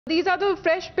These are the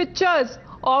fresh pictures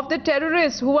of the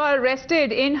terrorists who are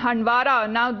arrested in Handwara.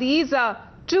 Now, these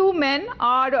two men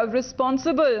are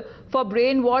responsible for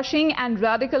brainwashing and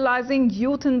radicalizing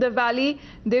youth in the valley.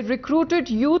 They recruited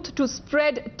youth to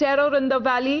spread terror in the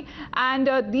valley, and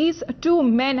these two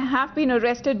men have been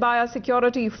arrested by our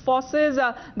security forces.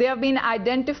 They have been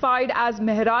identified as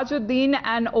Mehrajuddin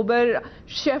and Ober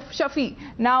Shafi.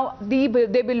 Now, they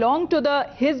belong to the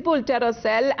Hizbul terror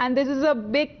cell, and this is a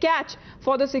big catch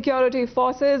for the security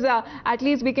forces. At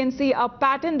least we can see a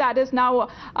pattern that is now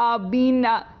been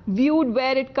viewed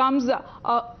where it comes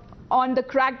on the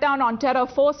crackdown on terror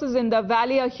forces in the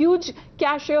valley. A huge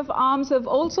cache of arms have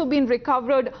also been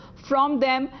recovered from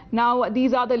them. Now,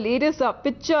 these are the latest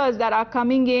pictures that are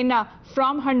coming in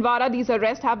from Handwara. These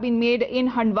arrests have been made in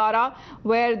Handwara,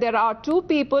 where there are two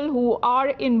people who are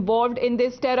involved in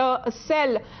this terror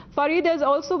cell. Farid is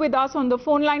also with us on the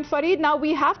phone line. Farid, now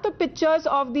we have the pictures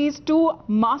of these two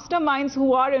masterminds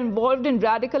who are involved in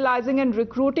radicalizing and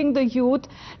recruiting the youth.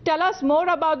 Tell us more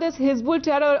about this Hizbul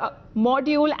terror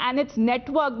module and its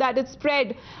network that is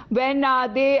spread when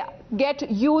they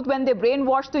get youth, when they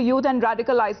brainwash the youth and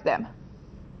radicalize them.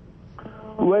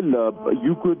 Well,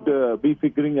 you could be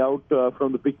figuring out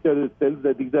from the picture itself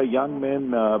that these are young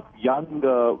men,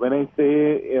 when I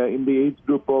say in the age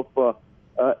group of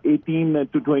 18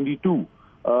 to 22,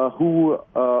 who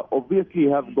obviously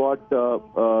have got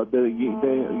the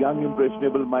young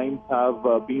impressionable minds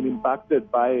have been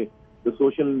impacted by the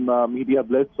social media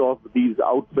blitz of these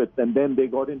outfits, and then they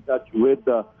got in touch with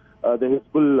the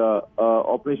Hizbul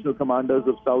operational commanders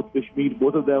of South Kashmir.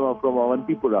 Both of them are from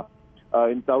Avantipura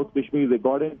in South Kashmir. They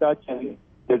got in touch and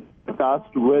they were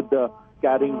tasked with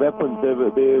carrying weapons. They were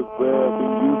being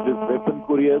used as weapon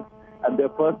couriers, and their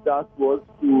first task was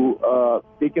to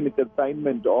take in a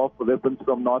consignment of weapons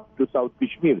from North to South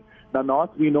Kashmir. Now,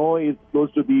 North, we know, is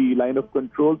close to the line of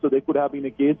control, so there could have been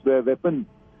a case where weapons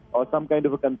or some kind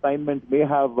of a consignment may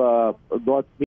have got